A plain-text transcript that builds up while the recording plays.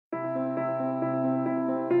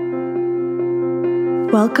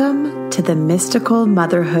Welcome to the Mystical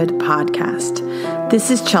Motherhood Podcast.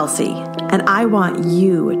 This is Chelsea, and I want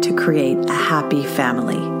you to create a happy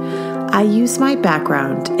family. I use my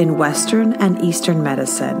background in Western and Eastern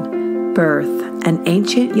medicine, birth, and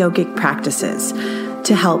ancient yogic practices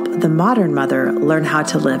to help the modern mother learn how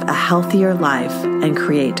to live a healthier life and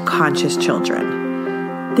create conscious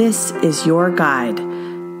children. This is your guide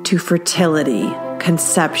to fertility,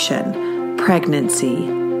 conception, pregnancy,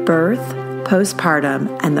 birth,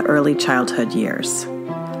 postpartum, and the early childhood years.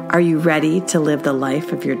 Are you ready to live the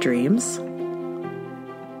life of your dreams?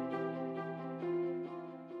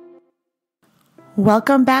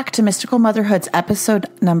 Welcome back to Mystical Motherhood's episode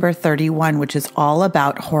number 31, which is all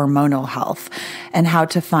about hormonal health and how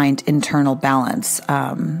to find internal balance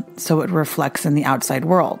so it reflects in the outside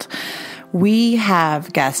world. We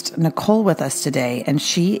have guest Nicole with us today, and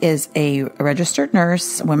she is a registered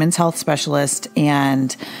nurse, women's health specialist,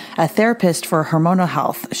 and a therapist for hormonal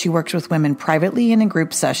health. She works with women privately and in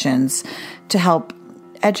group sessions to help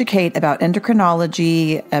educate about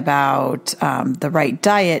endocrinology, about the right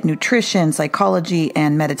diet, nutrition, psychology,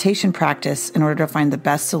 and meditation practice in order to find the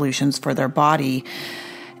best solutions for their body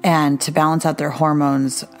and to balance out their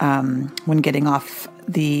hormones when getting off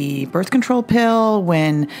the birth control pill,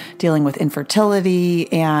 when dealing with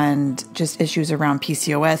infertility, and just issues around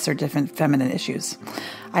PCOS or different feminine issues.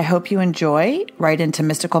 I hope you enjoy. Write into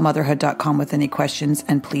mysticalmotherhood.com with any questions,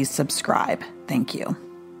 and please subscribe. Thank you.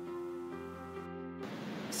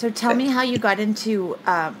 So tell me how you got into,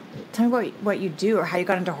 tell me what you do or how you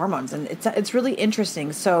got into hormones. And it's really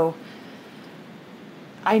interesting. So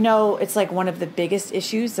I know it's like one of the biggest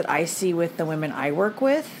issues that I see with the women I work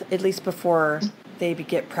with, at least before they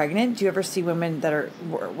get pregnant. Do you ever see women that are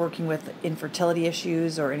working with infertility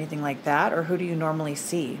issues or anything like that? Or who do you normally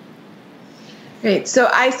see? Great. So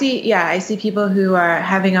I see people who are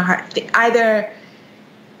having a hard, either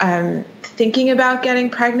thinking about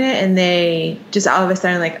getting pregnant and they just all of a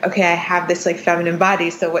sudden like, okay, I have this like feminine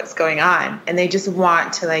body, so what's going on? And they just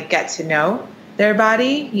want to like get to know their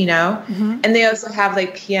body, you know? Mm-hmm. And they also have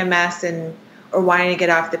like PMS or wanting to get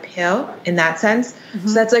off the pill in that sense. Mm-hmm.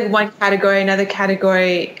 So that's like one category. Another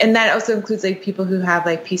category, and that also includes like people who have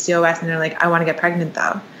like PCOS and they're like, I want to get pregnant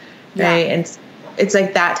though. Yeah. Right. And it's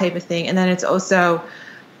like that type of thing. And then it's also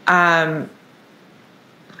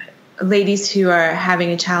ladies who are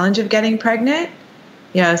having a challenge of getting pregnant,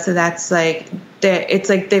 you know, so that's like, it's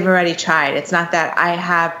like they've already tried. It's not that I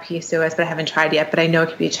have PCOS, but I haven't tried yet, but I know it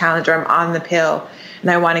could be a challenge, or I'm on the pill and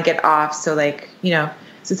I want to get off. So like, you know,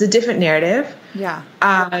 so it's a different narrative. Yeah.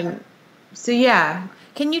 So yeah.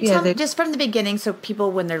 Can you tell me just from the beginning, so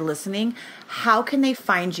people, when they're listening, how can they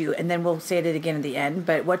find you? And then we'll say it again at the end,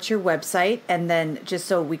 but what's your website? And then just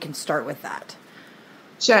so we can start with that.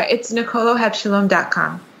 Sure. It's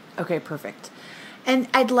NicoleOhebshalom.com. Okay, perfect. And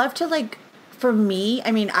I'd love to, like, for me,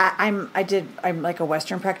 I mean, I'm like a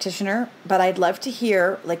Western practitioner, but I'd love to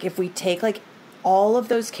hear, like, if we take like all of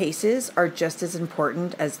those cases are just as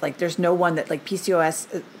important as, like, there's no one that, like,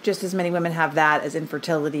 PCOS, just as many women have that as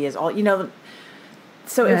infertility as all, you know.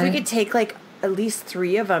 So if we could take like at least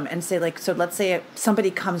 3 of them and say, like, so let's say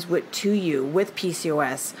somebody comes to you with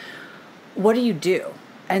PCOS, what do you do?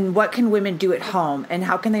 And what can women do at home? And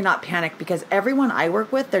how can they not panic? Because everyone I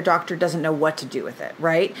work with, their doctor doesn't know what to do with it,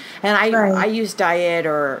 right? And I use diet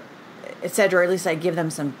or et cetera, or at least I give them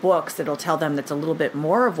some books that'll tell them that's a little bit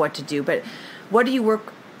more of what to do. But what do you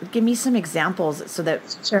work? Give me some examples so that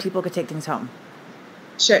people could take things home.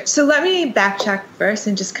 Sure. So let me backtrack first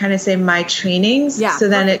and just kind of say my trainings. Yeah. So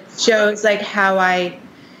then it shows like how I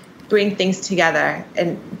bring things together,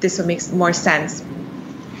 and this will make more sense.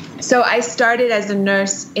 So I started as a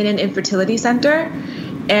nurse in an infertility center,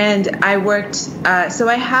 and I worked, so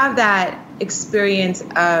I have that experience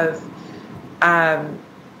of,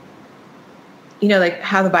 you know, like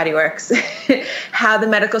how the body works, how the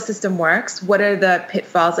medical system works, what are the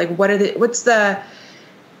pitfalls, like what's the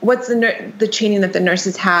training that the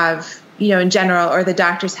nurses have, you know, in general, or the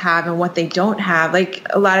doctors have, and what they don't have. Like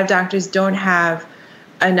a lot of doctors don't have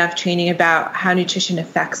enough training about how nutrition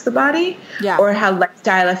affects the body, or how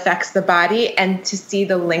lifestyle affects the body, and to see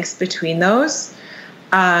the links between those.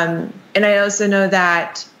 And I also know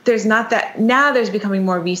that there's not that, now there's becoming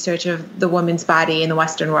more research of the woman's body in the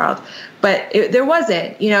Western world, but there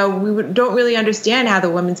wasn't, you know, we don't really understand how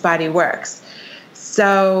the woman's body works.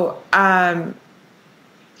 So,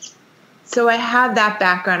 so I have that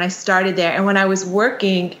background. I started there. And when I was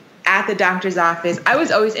working at the doctor's office, I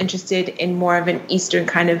was always interested in more of an Eastern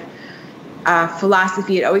kind of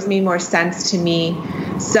philosophy. It always made more sense to me.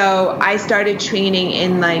 So I started training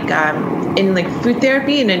in like food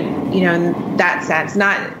therapy, and in, you know, in that sense,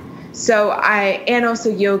 not And also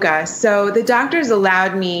yoga. So the doctors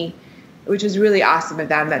allowed me, which was really awesome of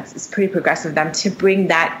them. It's pretty progressive of them to bring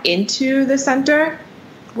that into the center.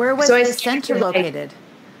 Where was the center located?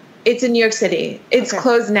 It's in New York City. It's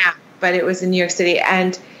closed now, but it was in New York City.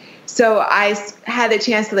 And so I had the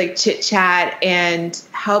chance to like chit chat and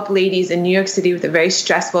help ladies in New York City with a very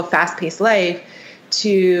stressful, fast-paced life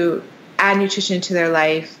to add nutrition to their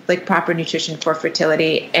life, like proper nutrition for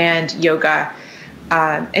fertility and yoga,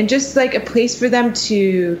 and just like a place for them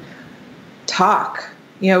to talk,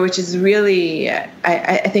 which is really,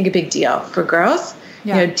 I think, a big deal for girls,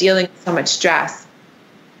 dealing with so much stress.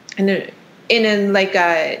 And in like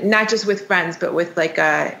not just with friends, but with like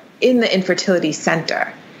in the infertility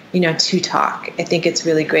center, to talk. I think it's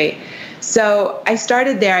really great. So I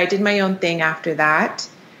started there. I did my own thing after that.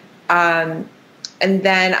 And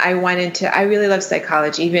then I really love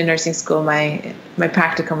psychology. Even in nursing school, my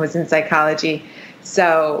practicum was in psychology.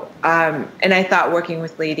 So, and I thought working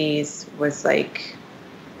with ladies was like,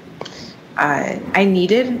 I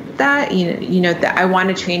needed that, that I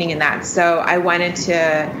wanted training in that. So I went into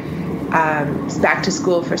back to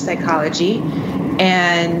school for psychology.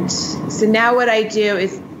 And so now what I do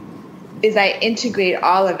is I integrate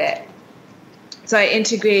all of it. So I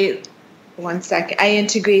integrate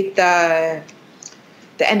the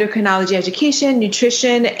endocrinology education,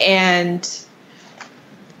 nutrition, and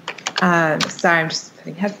sorry, I'm just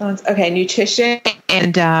putting headphones. Okay, nutrition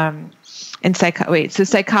and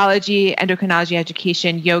psychology, endocrinology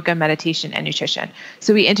education, yoga, meditation, and nutrition.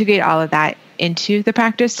 So we integrate all of that into the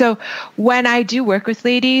practice. So when I do work with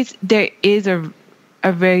ladies, there is a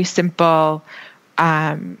very simple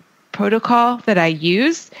protocol that I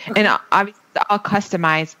use, and obviously it's all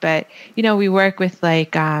customized, but we work with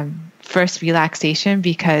like first relaxation,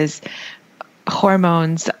 because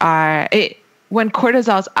hormones when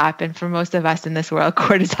cortisol's up, and for most of us in this world,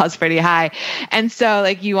 cortisol's pretty high. And so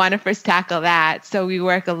like you want to first tackle that. So we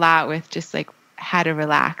work a lot with just like how to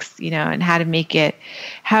relax, and how to make it,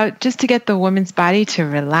 just to get the woman's body to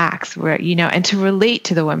relax, and to relate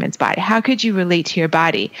to the woman's body. How could you relate to your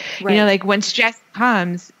body? Right. Like when stress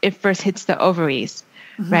comes, it first hits the ovaries,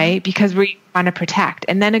 mm-hmm. right? Because we want to protect,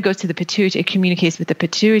 and then it goes to the pituitary, it communicates with the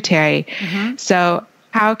pituitary. Mm-hmm. So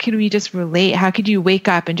how can we just relate? How could you wake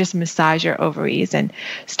up and just massage your ovaries and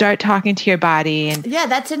start talking to your body? And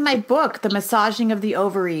that's in my book, the massaging of the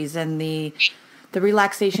ovaries and the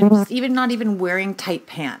relaxation, mm-hmm. Not even wearing tight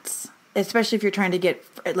pants, especially if you're trying to get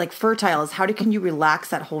like fertile, is can you relax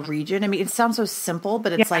that whole region? I mean, it sounds so simple,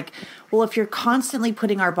 but it's like, well, if you're constantly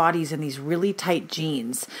putting our bodies in these really tight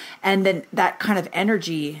jeans, and then that kind of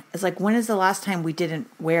energy is like, when is the last time we didn't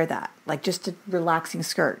wear that? Like just a relaxing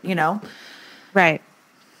skirt, Right.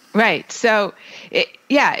 Right. So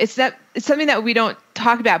it's something that we don't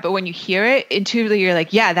talk about, but when you hear it intuitively, you're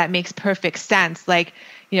like, yeah, that makes perfect sense. Like,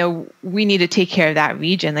 we need to take care of that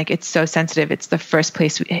region. Like it's so sensitive. It's the first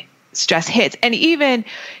place stress hits. And even,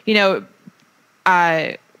 progesterone,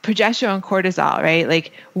 cortisol, right?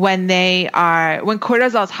 Like when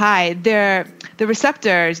cortisol is high, the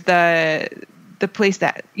receptors, the place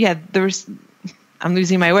that, I'm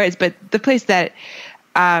losing my words, but the place that,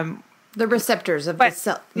 the receptors of the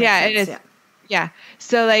cell. Yeah, it is. Yeah.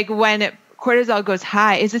 So like when cortisol goes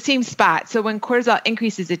high, it's the same spot. So when cortisol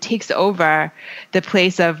increases, it takes over the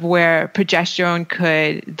place of where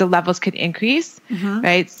progesterone the levels could increase, mm-hmm.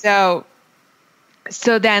 right? So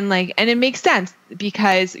then and it makes sense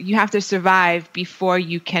because you have to survive before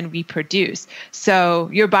you can reproduce. So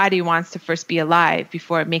your body wants to first be alive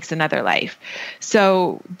before it makes another life.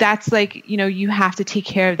 So that's you have to take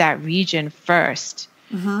care of that region first.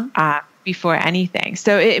 Mm-hmm. Before anything.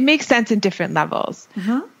 So it makes sense in different levels.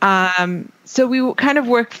 Mm-hmm. So we kind of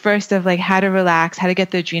work first of how to relax, how to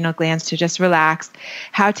get the adrenal glands to just relax,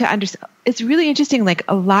 how to understand. It's really interesting. Like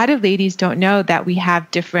a lot of ladies don't know that we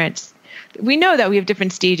know that we have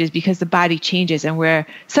different stages because the body changes and we're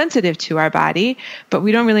sensitive to our body, but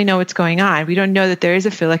we don't really know what's going on. We don't know that there is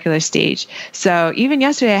a follicular stage. So even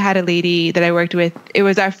yesterday I had a lady that I worked with, it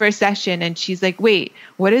was our first session, and she's like, wait,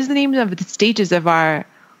 what is the name of the stages of our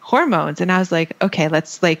hormones? And I was like, okay,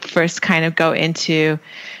 let's first kind of go into,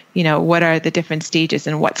 what are the different stages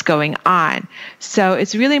and what's going on. So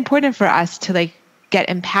it's really important for us to get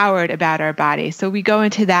empowered about our body. So we go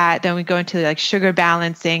into that, then we go into sugar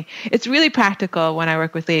balancing. It's really practical when I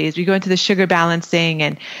work with ladies. We go into the sugar balancing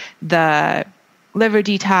and the liver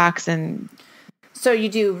detox. And so you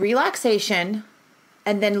do relaxation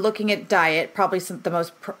and then looking at diet, probably the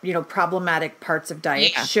most, problematic parts of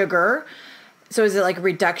diet, sugar. So is it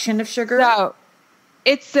reduction of sugar? So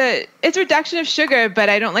it's reduction of sugar, but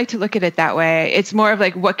I don't like to look at it that way. It's more of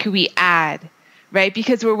what could we add? right?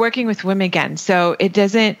 Because we're working with women again. So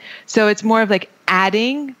it's more of like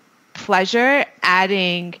adding pleasure,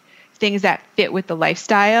 adding things that fit with the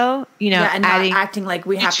lifestyle, and adding not acting like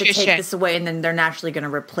we have to nutrition. take this away and then they're naturally going to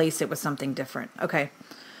replace it with something different. Okay.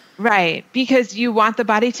 Right. Because you want the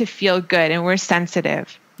body to feel good, and we're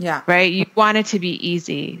sensitive. Yeah. Right. You want it to be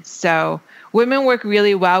easy. So women work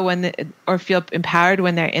really well or feel empowered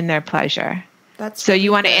when they're in their pleasure. That's so really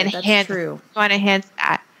you want to good. enhance. That's true. You want to enhance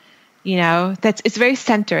that. It's very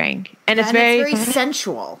centering, and it's very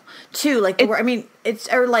sensual too. Like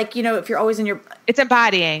if you're always in your, it's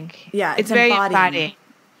embodying. Yeah, it's very embodying.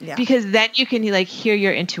 Yeah. Because then you can like hear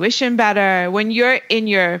your intuition better when you're in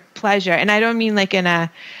your pleasure. And I don't mean like I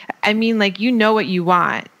mean like what you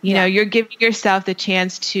want. You're giving yourself the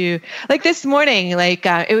chance to, like this morning, like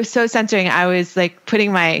it was so centering. I was like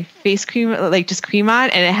putting my face cream, like just cream on,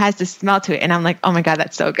 and it has this smell to it. And I'm like, oh my God,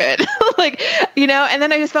 that's so good. And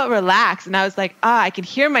then I just felt relaxed, and I was like, I can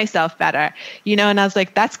hear myself better, and I was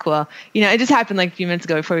like, that's cool. It just happened like a few minutes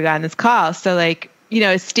ago before we got on this call. So like,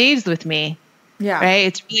 it stays with me. Yeah. Right.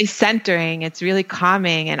 It's really centering. It's really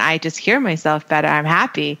calming. And I just hear myself better. I'm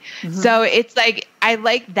happy. Mm-hmm. So it's like, I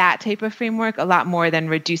like that type of framework a lot more than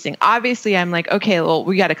reducing. Obviously I'm like, okay, well,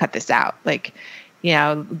 we got to cut this out. Like,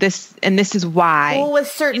 this is why. Well, with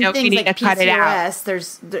certain things we need like to cut it out.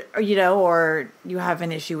 Or you have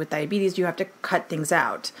an issue with diabetes, you have to cut things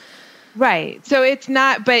out. Right. So it's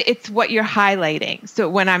not, but it's what you're highlighting. So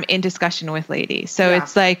when I'm in discussion with ladies, so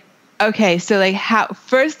it's like, okay, so like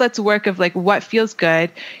first let's work of like what feels good,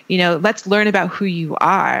 let's learn about who you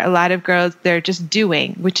are. A lot of girls, they're just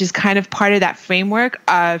doing, which is kind of part of that framework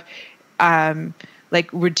of like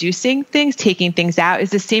reducing things, taking things out is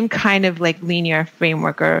the same kind of like linear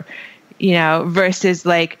framework or, versus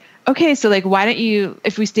like, okay, so like, why don't you,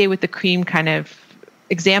 if we stay with the cream kind of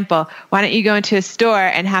example, why don't you go into a store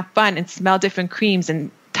and have fun and smell different creams and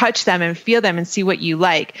touch them and feel them and see what you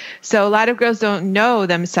like. So a lot of girls don't know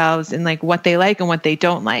themselves and like what they like and what they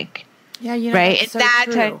don't like. Yeah, right. That's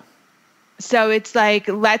so true. So it's like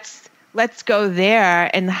let's go there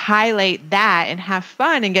and highlight that and have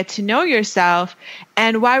fun and get to know yourself.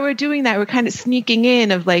 And while we're doing that, we're kind of sneaking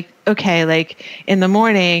in of like, okay, like in the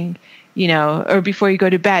morning, or before you go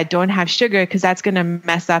to bed, don't have sugar because that's going to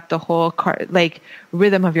mess up the whole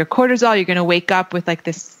rhythm of your cortisol. You're going to wake up with like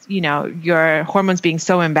this, your hormones being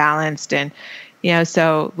so imbalanced. And,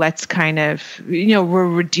 so let's kind of, we're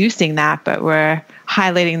reducing that, but we're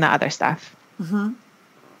highlighting the other stuff. Mm-hmm.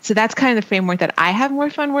 So that's kind of the framework that I have more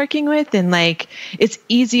fun working with. And like, it's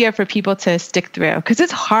easier for people to stick through because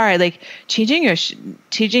it's hard. Like changing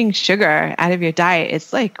sugar out of your diet.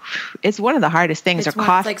 It's like, it's one of the hardest things. Or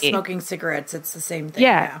coffee. It's like smoking cigarettes. It's the same thing.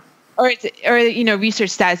 Yeah. Or research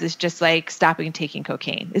says it's just like stopping taking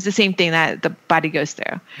cocaine. It's the same thing that the body goes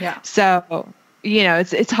through. Yeah. So,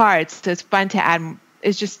 it's hard. So it's fun to add.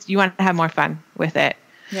 It's just, you want to have more fun with it.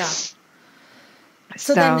 Yeah.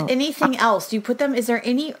 So then anything else? Do you put them, is there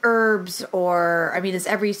any herbs or, is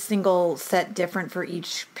every single set different for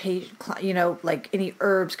each page, like any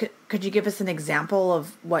herbs? Could you give us an example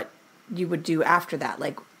of what you would do after that?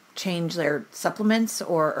 Like change their supplements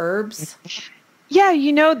or herbs? Yeah.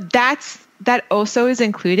 That also is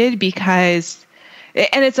included because,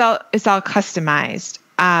 and it's all customized.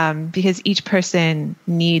 Because each person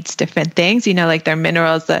needs different things, like their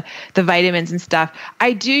minerals, the vitamins and stuff.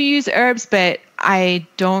 I do use herbs, but I'm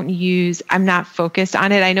not focused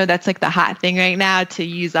on it. I know that's like the hot thing right now to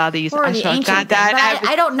use all these ashwagandha.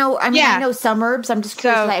 I don't know. I know some herbs. I'm just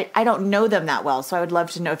curious. I don't know them that well. So I would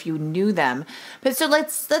love to know if you knew them. But so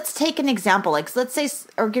let's take an example. Like let's say,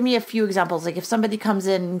 or give me a few examples. Like if somebody comes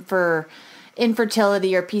in for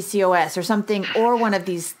infertility or PCOS or something, or one of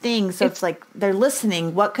these things. So it's like they're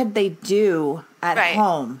listening. What could they do at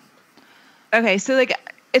home? Okay. So like,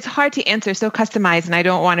 it's hard to answer. So customized. And I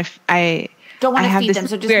don't want to, I don't want to feed them.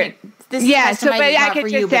 So just this is customized not for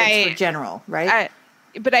you, but it's for general, right?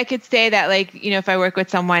 But I could say that like, if I work with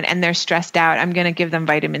someone and they're stressed out, I'm going to give them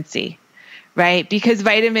vitamin C, right? Because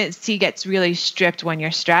vitamin C gets really stripped when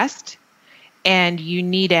you're stressed and you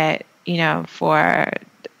need it, for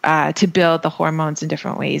to build the hormones in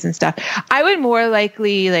different ways and stuff. I would more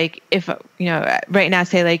likely, like, if, right now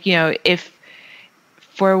say like, if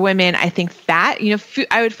for women, I think fat, food,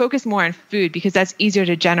 I would focus more on food because that's easier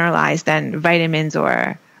to generalize than vitamins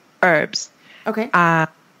or herbs. Okay. But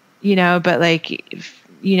like,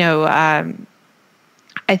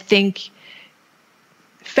 I think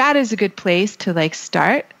fat is a good place to like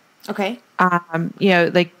start. Okay.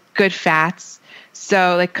 Like good fats.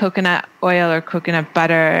 So like coconut oil or coconut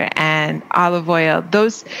butter and olive oil,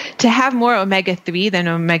 those to have more omega-3 than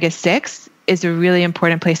omega-6 is a really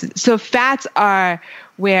important place. So fats are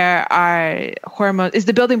where our hormone is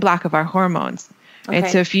the building block of our hormones.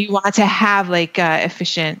 Right? So if you want to have like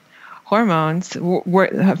efficient hormones,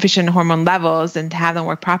 efficient hormone levels, and to have them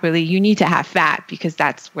work properly, you need to have fat because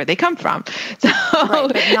that's where they come from. So, right,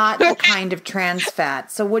 but not the kind of trans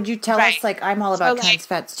fat. So would you tell us, like, I'm all about trans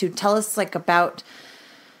fats too. Tell us like about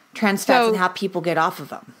trans fats and how people get off of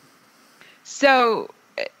them. So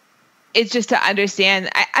it's just to understand,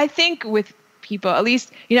 I think with people, at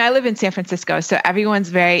least, I live in San Francisco, so everyone's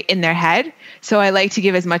very in their head. So I like to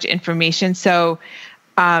give as much information. So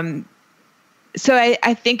I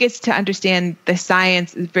think it's to understand the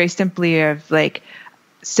science very simply of like,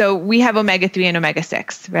 so we have omega-3 and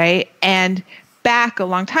omega-6, right? And back a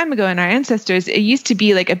long time ago in our ancestors, it used to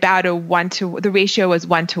be like about the ratio was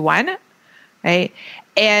 1-to-1, right?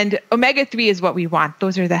 And omega-3 is what we want.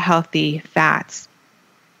 Those are the healthy fats.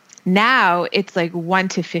 Now it's like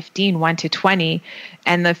 1-to-15, 1-to-20,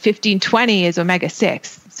 and the 15-20 is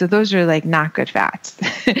omega-6. So those are like not good fats.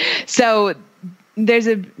 So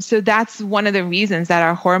that's one of the reasons that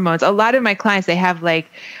our hormones, a lot of my clients, they have like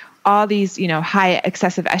all these, high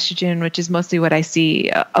excessive estrogen, which is mostly what I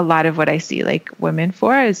see, a lot of what I see like women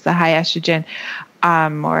for is the high estrogen,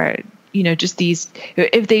 or, just these,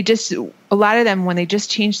 a lot of them, when they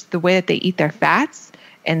just change the way that they eat their fats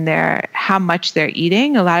and how much they're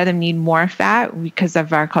eating, a lot of them need more fat because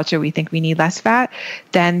of our culture. We think we need less fat,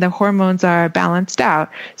 then the hormones are balanced out.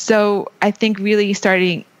 So I think really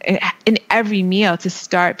starting in every meal to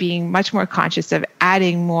start being much more conscious of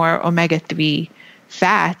adding more omega-3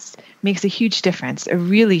 fats makes a huge difference, a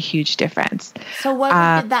really huge difference. So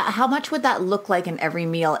how much would that look like in every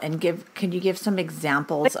meal? And can you give some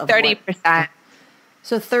examples of 30%.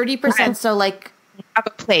 So 30%. So like have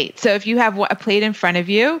a plate. So if you have a plate in front of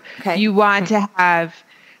you, you want to have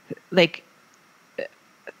like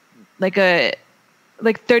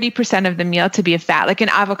 30% of the meal to be a fat, like an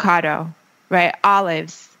avocado, right?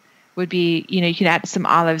 Olives would be, you can add some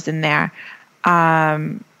olives in there.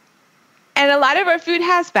 And a lot of our food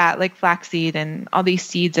has fat, like flaxseed and all these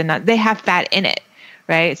seeds, and they have fat in it,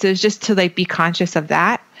 right? So it's just to like be conscious of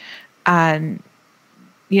that.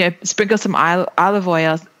 Sprinkle some olive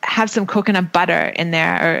oil, have some coconut butter in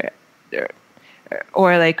there,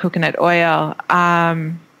 or like coconut oil.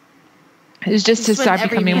 It's just to start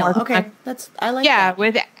becoming more. Okay, I like that. Yeah,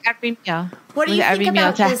 with every meal. What do you think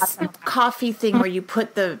about this coffee thing where you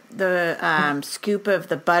put the scoop of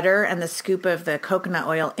the butter and the scoop of the coconut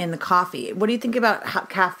oil in the coffee? What do you think about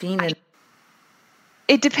caffeine?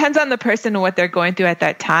 It depends on the person and what they're going through at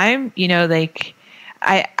that time.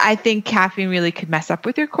 I think caffeine really could mess up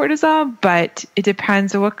with your cortisol, but it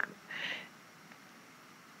depends on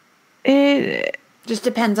it just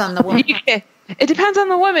depends on the woman. It depends on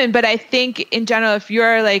the woman, but I think in general, if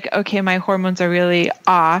you're like, okay, my hormones are really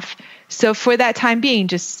off. So for that time being,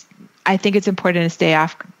 I think it's important to stay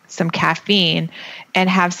off some caffeine and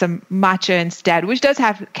have some matcha instead, which does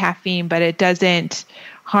have caffeine, but it doesn't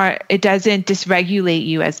dysregulate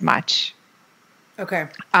you as much. Okay.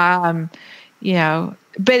 But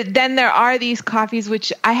then there are these coffees,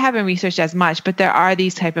 which I haven't researched as much, but there are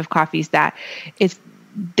these type of coffees that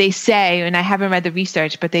they say, and I haven't read the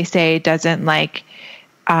research, but they say it doesn't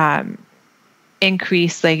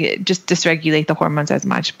increase, like just dysregulate the hormones as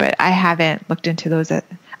much, but I haven't looked into those. I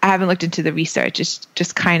haven't looked into the research. It's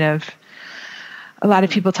just kind of a lot of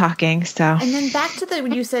people talking. So, and then back to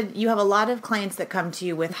when you said you have a lot of clients that come to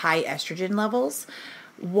you with high estrogen levels.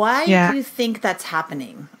 Why do you think that's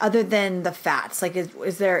happening other than the fats? Like,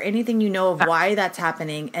 is there anything you know of why that's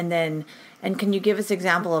happening? And can you give us an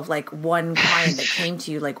example of like one client that came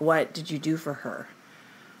to you? Like, what did you do for her?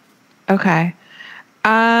 Okay.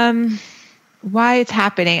 Why it's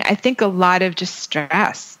happening? I think a lot of just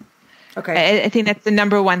stress. Okay. I think that's the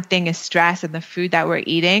number one thing is stress and the food that we're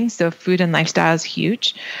eating. So food and lifestyle is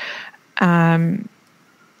huge. I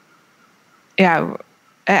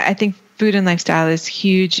think food and lifestyle is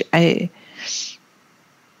huge.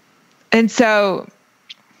 And so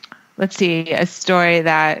let's see, a story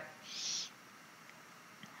that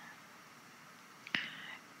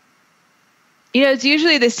it's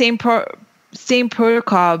usually the same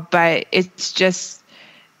protocol, but it's just.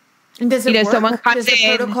 And does it work? Does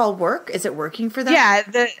the protocol work? Is it working for them? Yeah,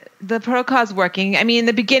 the protocol is working. I mean, in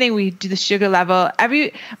the beginning, we do the sugar level.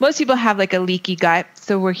 Most people have like a leaky gut,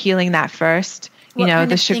 so we're healing that first. What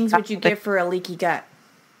kind of things would you give for a leaky gut?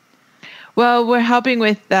 Well, we're helping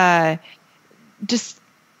with just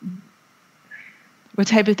what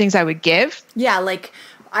type of things I would give. Yeah, like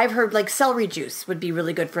I've heard like celery juice would be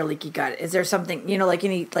really good for a leaky gut. Is there something, like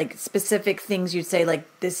any like specific things you'd say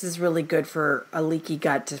like this is really good for a leaky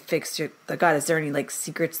gut to fix the gut? Is there any like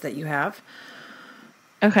secrets that you have?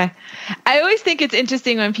 Okay. I always think it's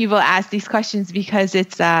interesting when people ask these questions because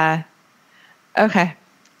it's because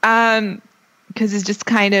it's just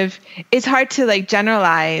kind of, it's hard to like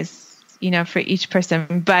generalize, for each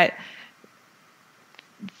person, but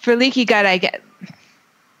for leaky gut,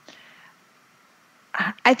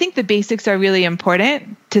 I think the basics are really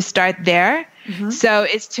important to start there. Mm-hmm. So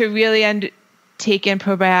it's to really take in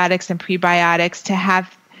probiotics and prebiotics to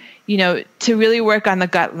have, to really work on the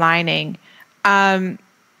gut lining. The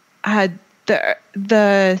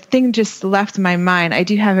thing just left my mind. I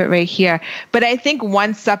do have it right here. But I think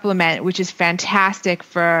one supplement, which is fantastic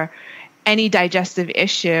for any digestive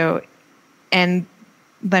issue, and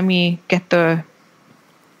let me get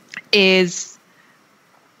is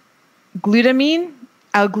glutamine.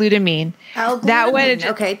 L-glutamine. That one.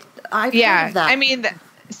 Okay. I've heard of that. I mean,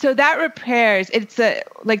 so that repairs, it's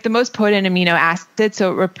like the most potent amino acid.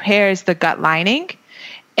 So it repairs the gut lining,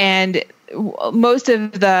 and most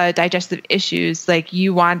of the digestive issues,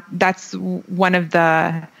 that's one of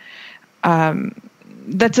the,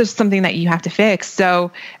 that's just something that you have to fix.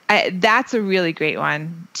 So that's a really great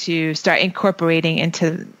one to start incorporating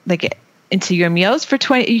into your meals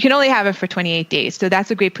you can only have it for 28 days. So that's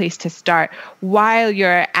a great place to start while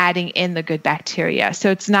you're adding in the good bacteria. So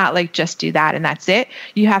it's not like just do that and that's it.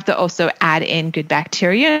 You have to also add in good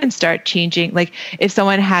bacteria and start changing. Like if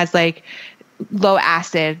someone has like low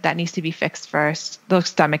acid, that needs to be fixed first, low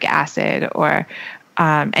stomach acid or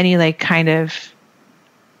any like kind of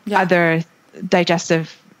other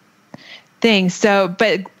digestive things. So,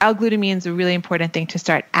 but L-glutamine is a really important thing to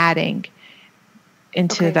start adding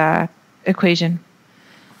into the equation.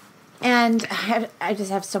 And I just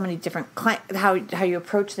have so many different how you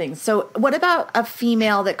approach things. So what about a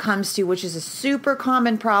female that comes to, which is a super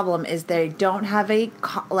common problem, is they don't have a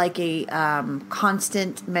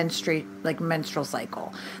constant menstrual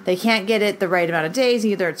cycle. They can't get it the right amount of days.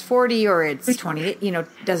 Either it's 40 or it's 28,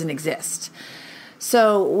 doesn't exist.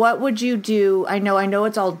 So what would you do? I know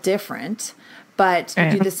it's all different, but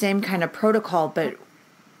you do the same kind of protocol. But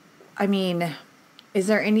I mean, is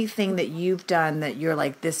there anything that you've done that you're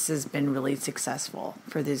like, this has been really successful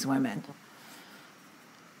for these women?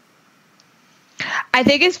 I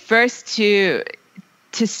think it's first to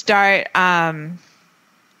start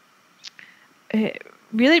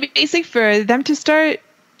really basic for them to start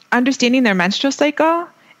understanding their menstrual cycle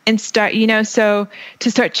and start, so to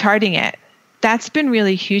start charting it. That's been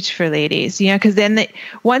really huge for ladies, because then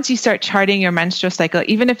once you start charting your menstrual cycle,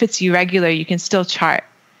 even if it's irregular, you can still chart.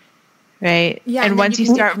 Right. Yeah. And once you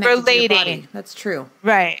start relating, that's true.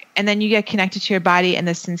 Right. And then you get connected to your body and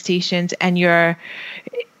the sensations, and you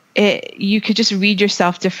could just read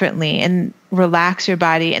yourself differently and relax your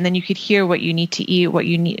body. And then you could hear what you need to eat,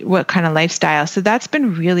 what kind of lifestyle. So that's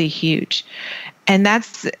been really huge. And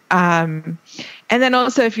that's, and then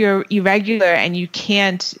also if you're irregular and you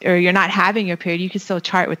can't, or you're not having your period, you can still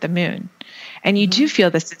chart with the moon. And you do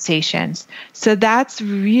feel the sensations. So that's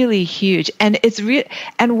really huge. And it's real.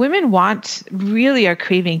 And women really are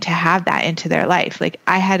craving to have that into their life. Like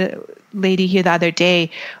I had a lady here the other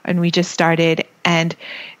day and we just started, and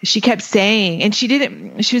she kept saying, and she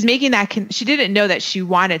didn't know that she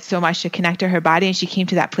wanted so much to connect to her body. And she came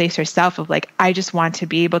to that place herself of like, I just want to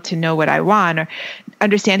be able to know what I want or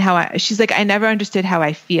understand she's like, I never understood how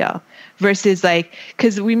I feel. Versus like,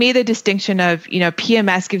 because we made the distinction of,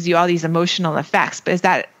 PMS gives you all these emotional effects, but is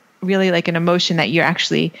that really like an emotion that you're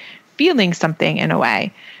actually feeling something in a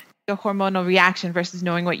way? A hormonal reaction versus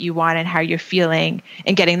knowing what you want and how you're feeling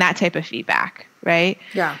and getting that type of feedback, right?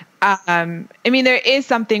 Yeah. I mean, there is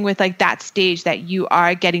something with like that stage that you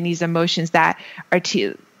are getting these emotions that are,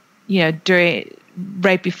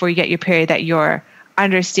 right before you get your period, that you're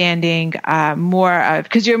understanding more of,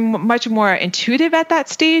 because you're much more intuitive at that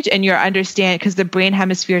stage, and you're understanding because the brain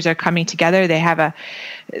hemispheres are coming together. They have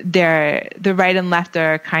the right and left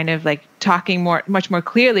are kind of like talking much more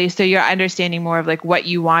clearly. So you're understanding more of like what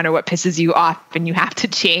you want or what pisses you off and you have to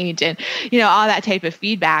change, and all that type of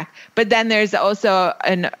feedback. But then there's also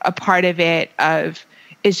a part of it of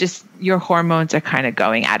it's just your hormones are kind of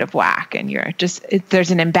going out of whack and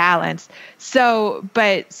there's an imbalance. So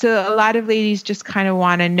a lot of ladies just kind of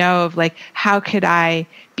want to know of like, how could I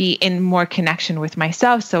be in more connection with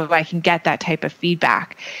myself so I can get that type of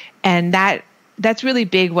feedback? And that's really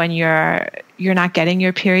big when you're not getting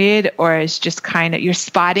your period, or it's just kind of, you're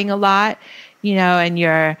spotting a lot, and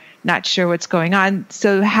you're not sure what's going on.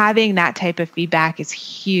 So having that type of feedback is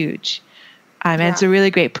huge. And it's a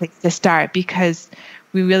really great place to start, because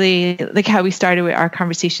we really, like how we started with our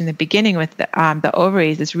conversation in the beginning with the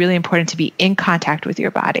ovaries, it's really important to be in contact with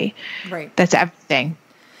your body. Right. That's everything.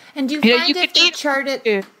 And do you find if they chart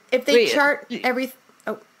it, if they chart every,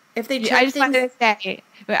 if they chart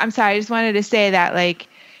I'm sorry, I just wanted to say that, like,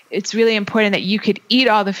 it's really important that you could eat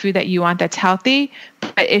all the food that you want that's healthy,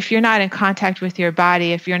 but if you're not in contact with your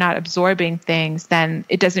body, if you're not absorbing things, then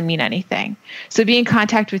it doesn't mean anything. So be in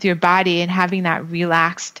contact with your body and having that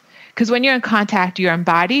relaxed, because when you're in contact, you're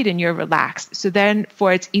embodied and you're relaxed. So then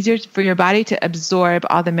it's easier for your body to absorb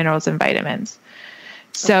all the minerals and vitamins.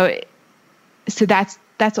 So that's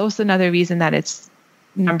also another reason that it's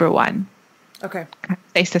number one. Okay.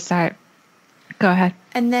 Place to start. Go ahead.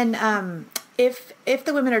 And then if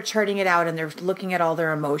the women are charting it out and they're looking at all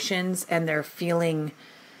their emotions and they're feeling,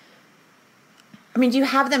 I mean, do you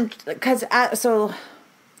have them, because so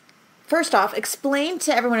first off, explain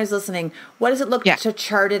to everyone who's listening, what does it look to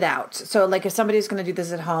chart it out? So like if somebody's going to do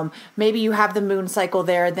this at home, maybe you have the moon cycle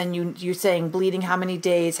there, then you saying bleeding how many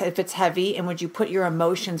days, if it's heavy, and would you put your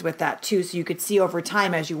emotions with that too, so you could see over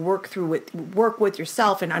time as you work with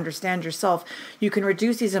yourself and understand yourself, you can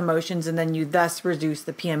reduce these emotions and then you thus reduce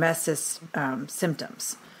the PMS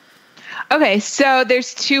symptoms. Okay, so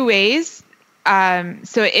there's two ways.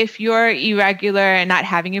 So if you're irregular and not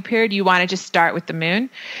having your period, you want to just start with the moon.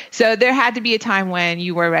 So there had to be a time when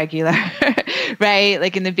you were regular, right?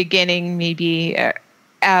 Like in the beginning, maybe.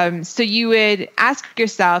 So you would ask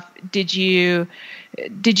yourself, did you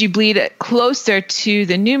bleed closer to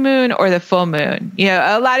the new moon or the full moon? You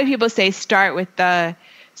know, a lot of people say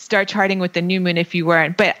start charting with the new moon if you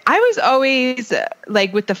weren't. But I was always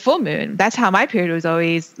like with the full moon. That's how my period was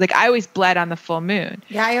always, like I always bled on the full moon.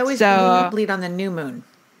 Yeah, I always bleed on the new moon.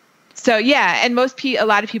 So yeah, and a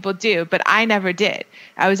lot of people do, but I never did.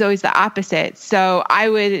 I was always the opposite. So I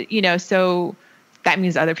would, so that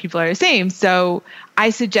means other people are the same. So I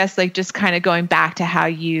suggest like just kind of going back to how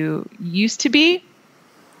you used to be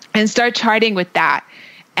and start charting with that.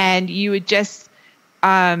 And you would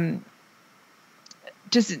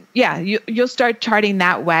you'll start charting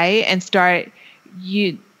that way and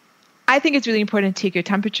I think it's really important to take your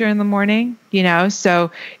temperature in the morning,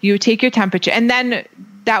 so you would take your temperature and then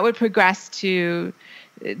that would progress to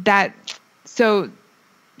that. So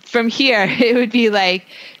from here, it would be like,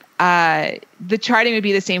 the charting would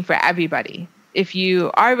be the same for everybody. If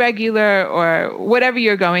you are regular or whatever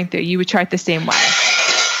you're going through, you would chart the same way.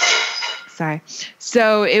 Sorry.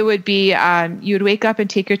 So it would be, you would wake up and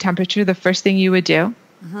take your temperature, the first thing you would do.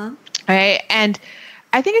 Mm-hmm. Right. And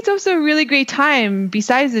I think it's also a really great time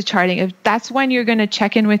besides the charting. If that's when you're going to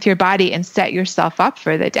check in with your body and set yourself up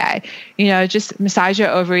for the day, just massage your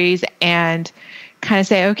ovaries and kind of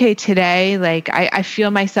say, okay, today, like I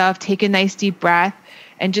feel myself, take a nice deep breath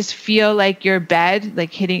and just feel like your bed,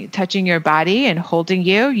 like touching your body and holding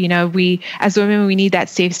you. We, as women, we need that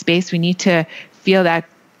safe space. We need to feel that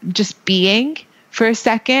just being for a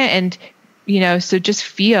second. And, so just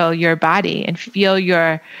feel your body and feel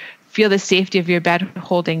the safety of your bed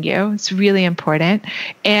holding you. It's really important.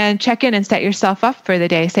 And check in and set yourself up for the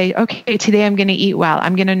day. Say, okay, today I'm going to eat well.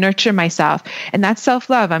 I'm going to nurture myself. And that's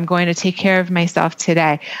self-love. I'm going to take care of myself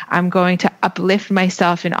today. I'm going to uplift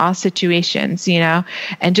myself in all situations, and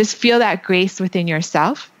just feel that grace within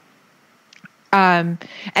yourself. And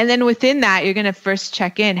then within that, you're going to first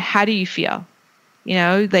check in. How do you feel?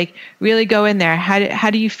 Like really go in there.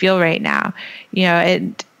 How do you feel right now?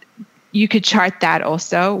 And you could chart that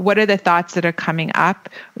also. What are the thoughts that are coming up?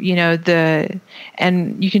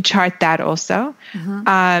 And you can chart that also.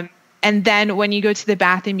 Mm-hmm. And then when you go to the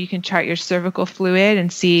bathroom, you can chart your cervical fluid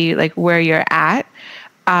and see like where you're at.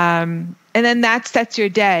 And then that sets your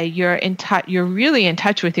day. You're really in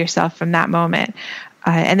touch with yourself from that moment.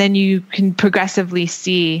 And then you can progressively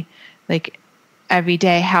see like every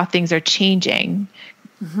day how things are changing.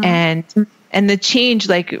 Mm-hmm. And the change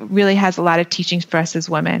like really has a lot of teachings for us as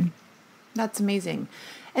women. That's amazing.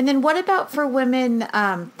 And then what about for women?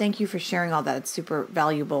 Thank you for sharing all that. It's super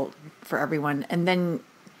valuable for everyone. And then,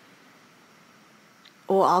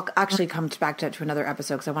 I'll actually come back to another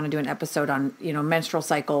episode because I want to do an episode on, menstrual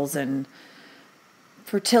cycles and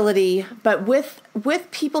fertility, but with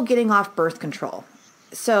people getting off birth control.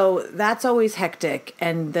 So that's always hectic,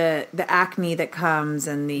 and the acne that comes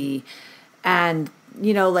and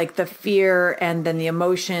like the fear and then the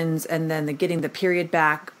emotions and then the getting the period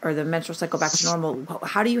back or the menstrual cycle back to normal.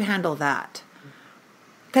 How do you handle that?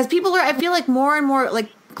 Because I feel like more and more like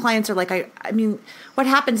clients are like, I mean, what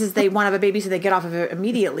happens is they want to have a baby so they get off of it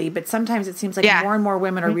immediately. But sometimes it seems like more and more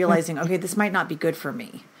women are realizing, okay, this might not be good for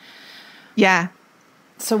me. Yeah.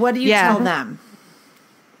 So what do you tell them?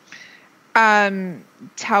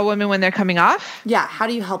 Tell women when they're coming off. Yeah. How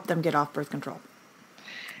do you help them get off birth control?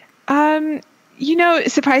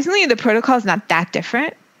 Surprisingly, the protocol is not that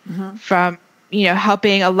different from,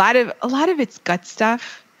 helping a lot of it's gut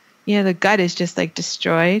stuff. The gut is just like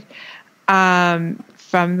destroyed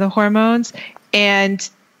from the hormones, and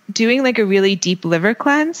doing like a really deep liver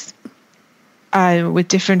cleanse with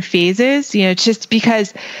different phases, just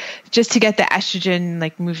to get the estrogen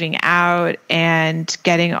like moving out and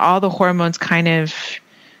getting all the hormones kind of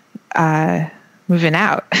moving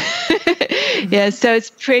out. Yeah, so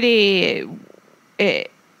it's pretty,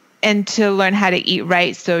 and to learn how to eat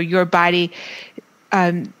right. So your body,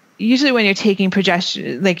 usually when you're taking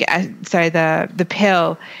progesterone, the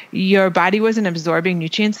pill, your body wasn't absorbing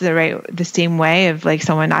nutrients the same way of like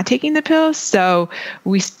someone not taking the pill. So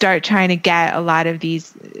we start trying to get a lot of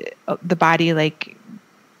these, the body like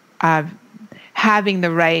having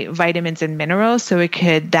the right vitamins and minerals, so it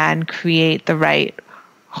could then create the right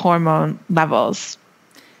hormone levels.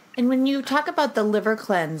 And when you talk about the liver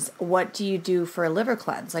cleanse, what do you do for a liver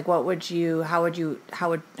cleanse? Like, how would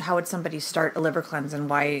somebody start a liver cleanse, and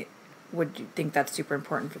why would you think that's super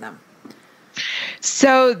important for them?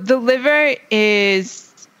 So the liver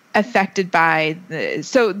is affected by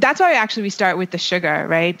so that's why actually we start with the sugar,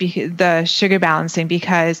 right? The sugar balancing,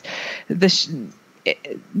 because insulin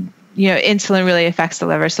really affects the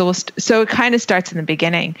liver. So so it kind of starts in the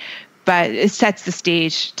beginning, but it sets the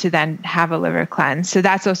stage to then have a liver cleanse. So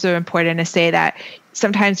that's also important to say, that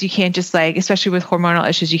sometimes you can't just like, especially with hormonal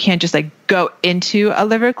issues, you can't just like go into a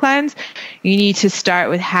liver cleanse. You need to start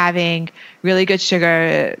with having really good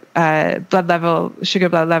sugar blood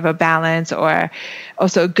level balance, or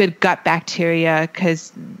also good gut bacteria,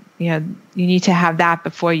 because you need to have that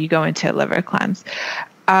before you go into a liver cleanse.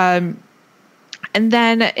 And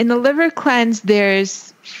then in the liver cleanse,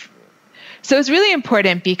 so it's really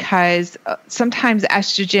important, because sometimes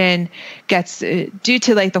estrogen gets, due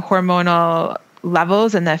to like the hormonal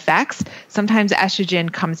levels and the effects, sometimes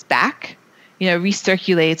estrogen comes back,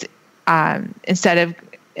 recirculates instead of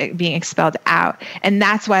it being expelled out. And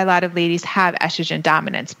that's why a lot of ladies have estrogen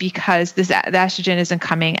dominance, because the estrogen isn't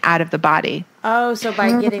coming out of the body. Oh, so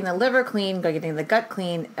by getting the liver clean, by getting the gut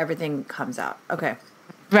clean, everything comes out. Okay.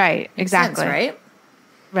 Right. Makes exactly. sense, right?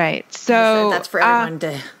 Right. So that's for everyone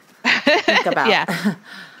to think about.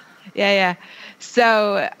 Yeah.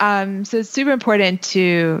 So it's super important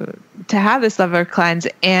to have this liver cleanse,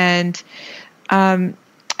 and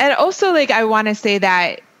also like I want to say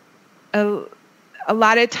that a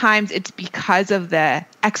lot of times it's because of the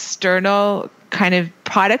external kind of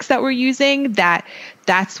products that we're using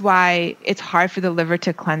that's why it's hard for the liver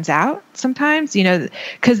to cleanse out sometimes,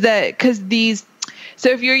 because these. So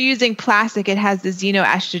if you're using plastic, it has the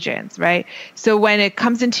xenoestrogens, right? So when it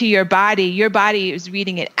comes into your body is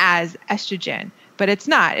reading it as estrogen, but it's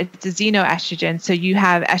not. It's a xenoestrogen. So you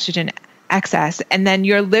have estrogen excess, and then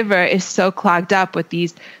your liver is so clogged up with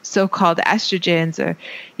these so-called estrogens, or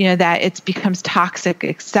that it becomes toxic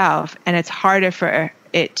itself, and it's harder for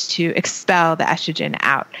it to expel the estrogen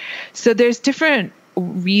out. So there's different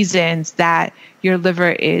reasons that your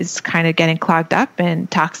liver is kind of getting clogged up and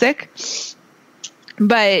toxic.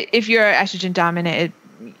 But if you're estrogen dominant,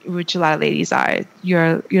 which a lot of ladies are,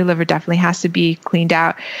 your liver definitely has to be cleaned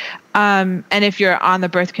out. And if you're on the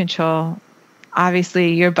birth control,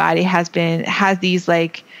 obviously your body has these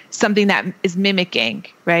like something that is mimicking,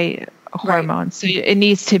 right, hormones. Right. So it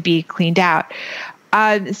needs to be cleaned out.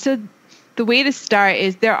 So the way to start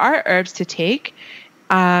is there are herbs to take,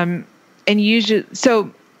 and usually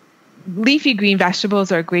leafy green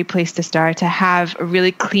vegetables are a great place to start. To have a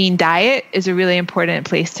really clean diet is a really important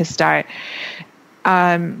place to start.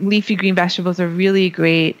 Leafy green vegetables are really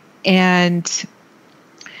great. And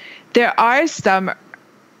there are some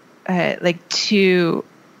two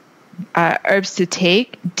herbs to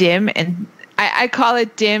take, dim, and I call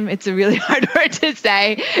it dim. It's a really hard word to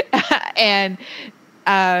say. And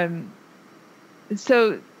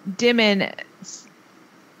so dim and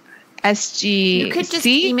SGC. You could just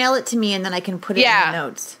email it to me, and then I can put it in the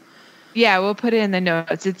notes. Yeah, we'll put it in the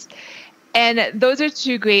notes. And those are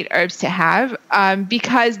two great herbs to have,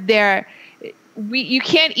 because you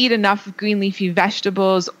can't eat enough green leafy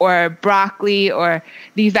vegetables or broccoli or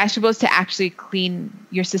these vegetables to actually clean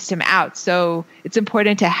your system out. So it's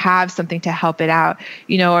important to have something to help it out.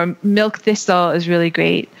 Or milk thistle is really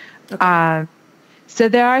great. Okay. So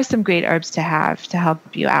there are some great herbs to have to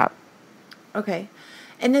help you out. Okay.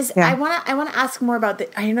 And I want to ask more about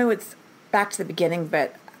I know it's back to the beginning,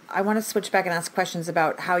 but I want to switch back and ask questions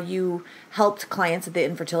about how you helped clients at the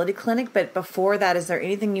infertility clinic. But before that, is there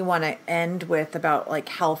anything you want to end with about like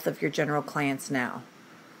health of your general clients now?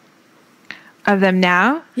 of them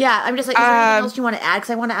now? Yeah, I'm just like, is there anything else you want to add? Because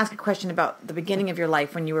I want to ask a question about the beginning of your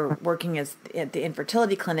life when you were working at the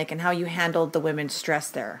infertility clinic and how you handled the women's stress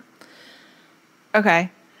there.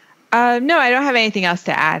 Okay. No, I don't have anything else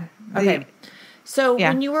to add. Okay. So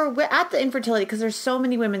when you were at the infertility, because there's so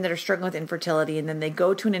many women that are struggling with infertility, and then they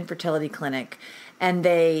go to an infertility clinic and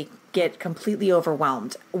they get completely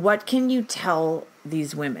overwhelmed. What can you tell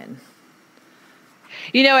these women?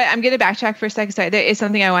 You know what? I'm going to backtrack for a second. Sorry, there is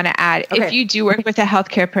something I want to add. Okay. If you do work with a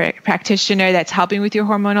healthcare practitioner that's helping with your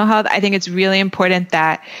hormonal health, I think it's really important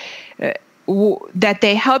that that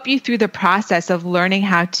they help you through the process of learning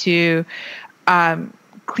how to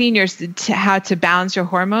clean how to balance your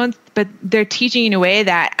hormones. But they're teaching you in a way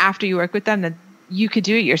that after you work with them, that you could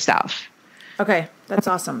do it yourself. Okay. That's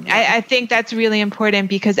awesome. Yeah. I think that's really important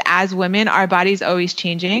because as women, our body's always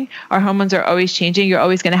changing. Our hormones are always changing. You're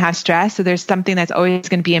always going to have stress. So there's something that's always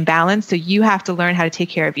going to be imbalanced. So you have to learn how to take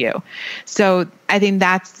care of you. So I think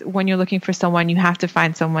that's when you're looking for someone, you have to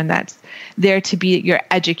find someone that's there to be your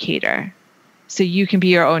educator so you can be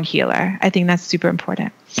your own healer. I think that's super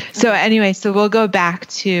important. Okay. So anyway, so we'll go back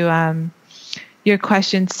to your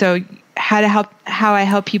question. So how I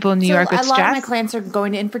help people in New York with stress. A lot of my clients are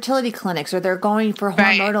going to infertility clinics, or they're going for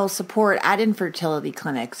hormonal support at infertility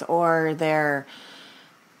clinics, or they're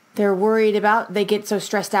worried about, they get so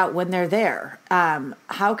stressed out when they're there.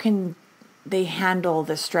 How can they handle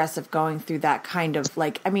the stress of going through that kind of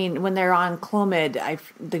when they're on Clomid,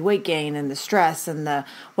 the weight gain and the stress and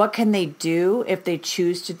what can they do if they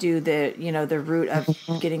choose to do the route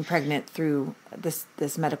of getting pregnant through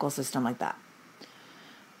this medical system like that?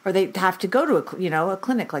 Or they have to go to a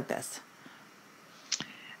clinic like this?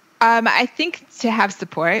 I think to have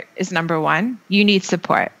support is number one. You need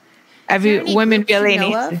support. Every woman really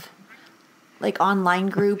needs like online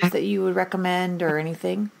groups that you would recommend or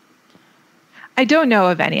anything. I don't know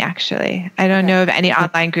of any, actually. I don't know of any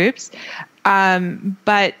online groups.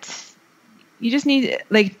 But you just need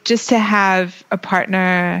just to have a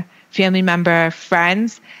partner, family member,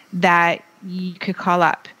 friends that you could call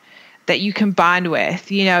up, that you can bond with,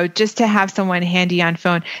 just to have someone handy on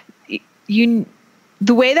phone. The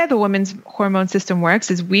way that the women's hormone system works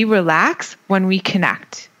is we relax when we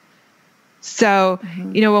connect. So,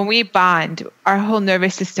 when we bond, our whole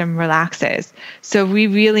nervous system relaxes. So we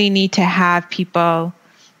really need to have people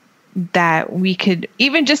that we could,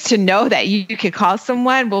 even just to know that you could call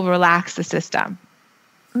someone will relax the system.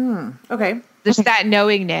 Okay. There's that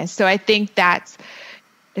knowingness. So I think that's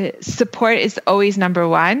support is always number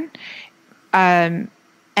one.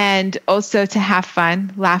 And also to have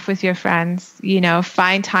fun, laugh with your friends,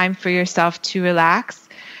 find time for yourself to relax.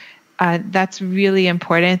 That's really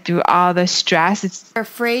important through all the stress. They're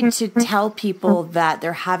afraid to tell people that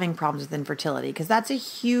they're having problems with infertility, because that's a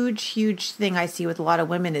huge, huge thing I see with a lot of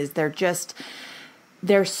women is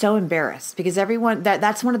they're so embarrassed because everyone,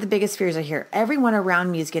 that's one of the biggest fears I hear. Everyone around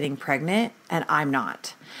me is getting pregnant and I'm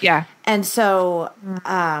not. Yeah. And so,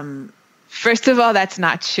 first of all, that's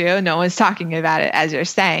not true. No one's talking about it, as you're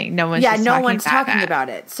saying. No one's talking about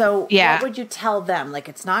it. So what would you tell them?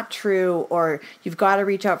 It's not true, or you've got to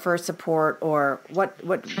reach out for support, or what?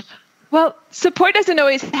 Well, support doesn't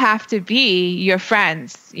always have to be your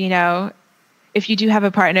friends. If you do have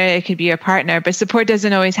a partner, it could be your partner, but support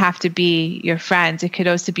doesn't always have to be your friends. It could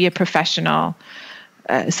also be a professional,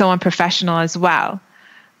 someone professional as well.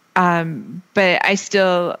 But I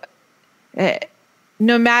still,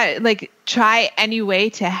 no matter, try any way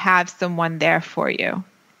to have someone there for you.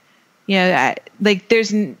 I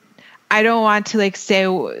don't want to say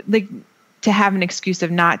to have an excuse of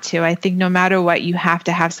not to. I think no matter what, you have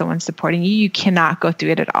to have someone supporting you. You cannot go through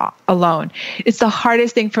it at all alone. It's the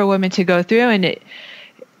hardest thing for a woman to go through,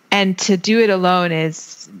 and to do it alone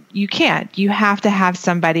is, you can't. You have to have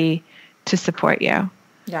somebody to support you.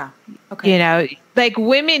 Yeah. Okay.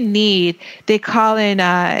 Women need, they call in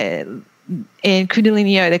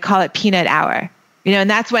Kundalini, they call it peanut hour, and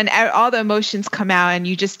that's when all the emotions come out and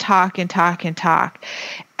you just talk and talk and talk.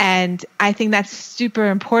 And I think that's super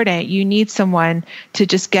important. You need someone to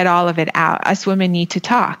just get all of it out. Us women need to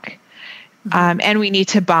talk, and we need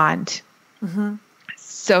to bond.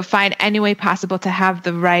 So find any way possible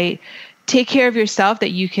to take care of yourself,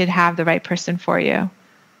 that you could have the right person for you.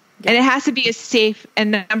 And it has to be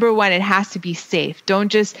and number one, it has to be safe. Don't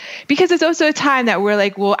just, because it's also a time that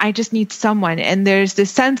we're well, I just need someone. And there's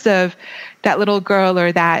this sense of that little girl,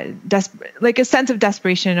 or that a sense of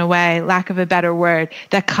desperation in a way, lack of a better word,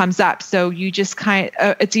 that comes up. So you just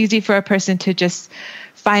it's easy for a person to just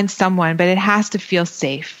find someone, but it has to feel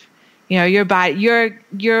safe. Your body,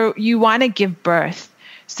 you want to give birth.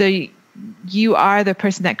 So you are the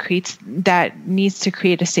person that needs to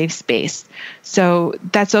create a safe space. So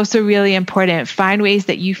that's also really important. Find ways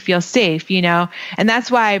that you feel safe, and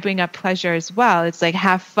that's why I bring up pleasure as well. It's like,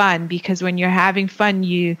 have fun, because when you're having fun,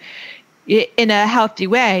 in a healthy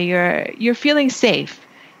way, you're feeling safe,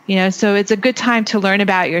 so it's a good time to learn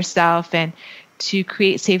about yourself and to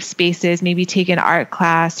create safe spaces, maybe take an art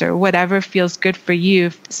class or whatever feels good for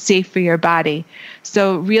you, safe for your body.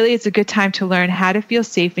 So really, it's a good time to learn how to feel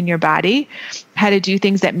safe in your body, how to do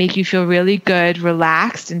things that make you feel really good,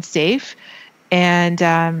 relaxed, and safe, and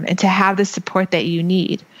to have the support that you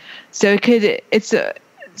need. So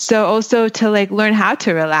so also to like learn how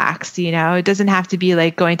to relax, it doesn't have to be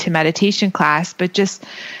like going to meditation class, but just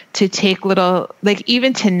to take little, like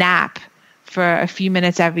even to nap for a few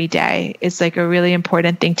minutes every day is like a really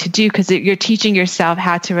important thing to do, because you're teaching yourself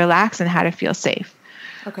how to relax and how to feel safe.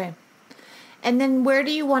 Okay. And then where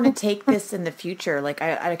do you want to take this in the future? Like,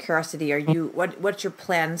 out of curiosity, what's your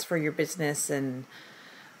plans for your business? And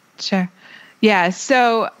Sure. Yeah.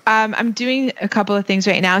 So I'm doing a couple of things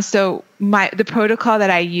right now. So the protocol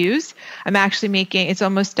that I use, I'm actually it's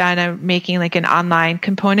almost done. I'm making like an online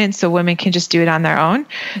component so women can just do it on their own.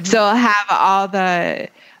 Mm-hmm. So I'll have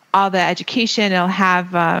all the education. It'll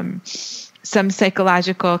have some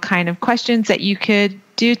psychological kind of questions that you could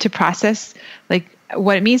do to process like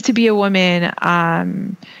what it means to be a woman,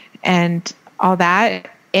 and all that.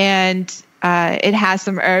 And it has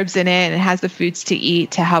some herbs in it, and it has the foods to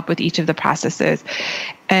eat to help with each of the processes.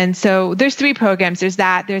 And so there's 3 programs. There's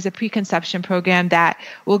a preconception program that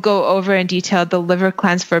will go over in detail the liver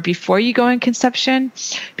cleanse for before you go in conception,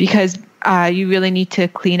 because you really need to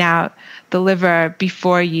clean out the liver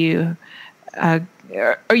before you,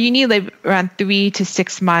 or you need like around 3 to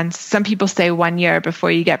 6 months. Some people say 1 year before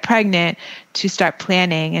you get pregnant to start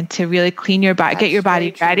planning and to really clean your body, get your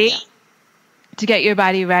body ready. To get your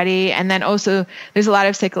body ready. And then also there's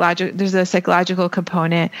a psychological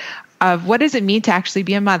component of what does it mean to actually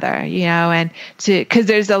be a mother, and because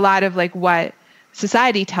there's a lot of like what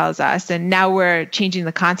society tells us, and now we're changing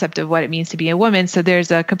the concept of what it means to be a woman. So there's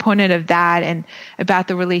a component of that, and about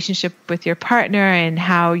the relationship with your partner and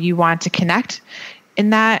how you want to connect in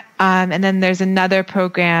that. And then there's another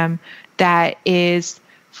program that is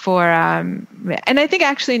for, and I think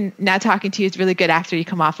actually now talking to you is really good after you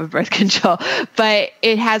come off of birth control, but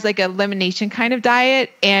it has like an elimination kind of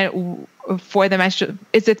diet, and for the menstrual,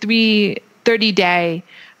 it's a 30-day,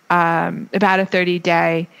 about a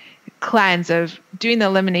 30-day cleanse of doing the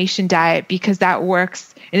elimination diet, because that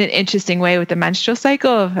works in an interesting way with the menstrual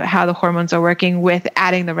cycle of how the hormones are working with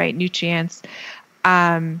adding the right nutrients.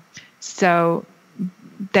 So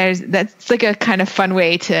that's like a kind of fun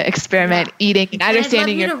way to experiment eating and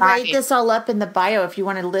understanding your body. I'd love you to write this all up in the bio if you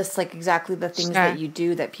want to list like exactly the things that you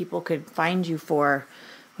do that people could find you for.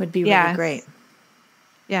 Would be really great.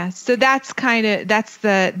 Yeah. So that's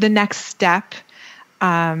the next step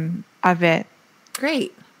of it.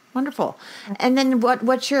 Great. Wonderful. And then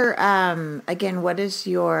what's your, again, what is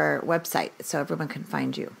your website so everyone can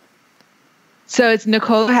find you? So it's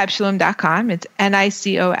NicoleOhebshalom.com. It's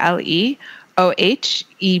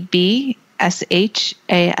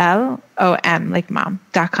NicoleOhebshalom, like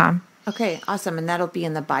mom.com. Okay, awesome. And that'll be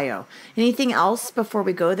in the bio. Anything else before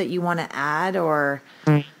we go that you want to add, or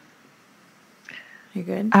you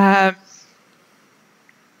good? I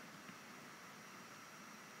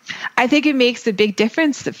think it makes a big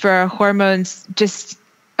difference for hormones, just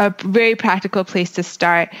a very practical place to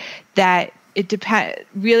start, that it depends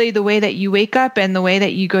really the way that you wake up and the way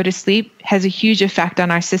that you go to sleep has a huge effect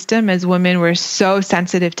on our system. As women, we're so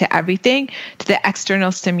sensitive to everything, to the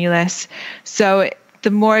external stimulus. So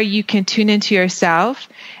the more you can tune into yourself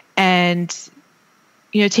and,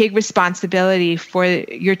 take responsibility for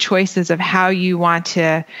your choices of how you want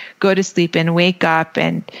to go to sleep and wake up,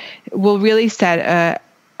 and will really set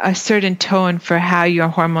a certain tone for how your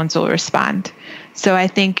hormones will respond. So I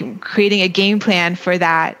think creating a game plan for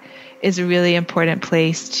that is a really important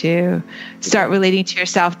place to start relating to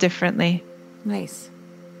yourself differently. Nice.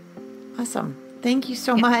 Awesome. Thank you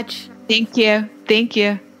so much. Thank you. Thank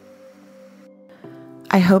you.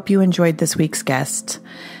 I hope you enjoyed this week's guest.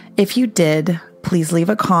 If you did, please leave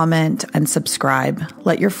a comment and subscribe.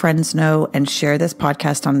 Let your friends know and share this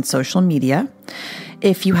podcast on social media.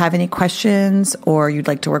 If you have any questions, or you'd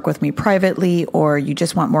like to work with me privately, or you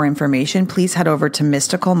just want more information, please head over to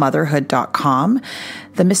mysticalmotherhood.com.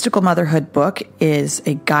 The Mystical Motherhood book is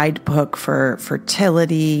a guidebook for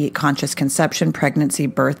fertility, conscious conception, pregnancy,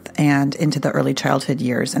 birth, and into the early childhood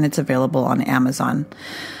years, and it's available on Amazon.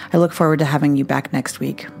 I look forward to having you back next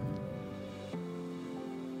week.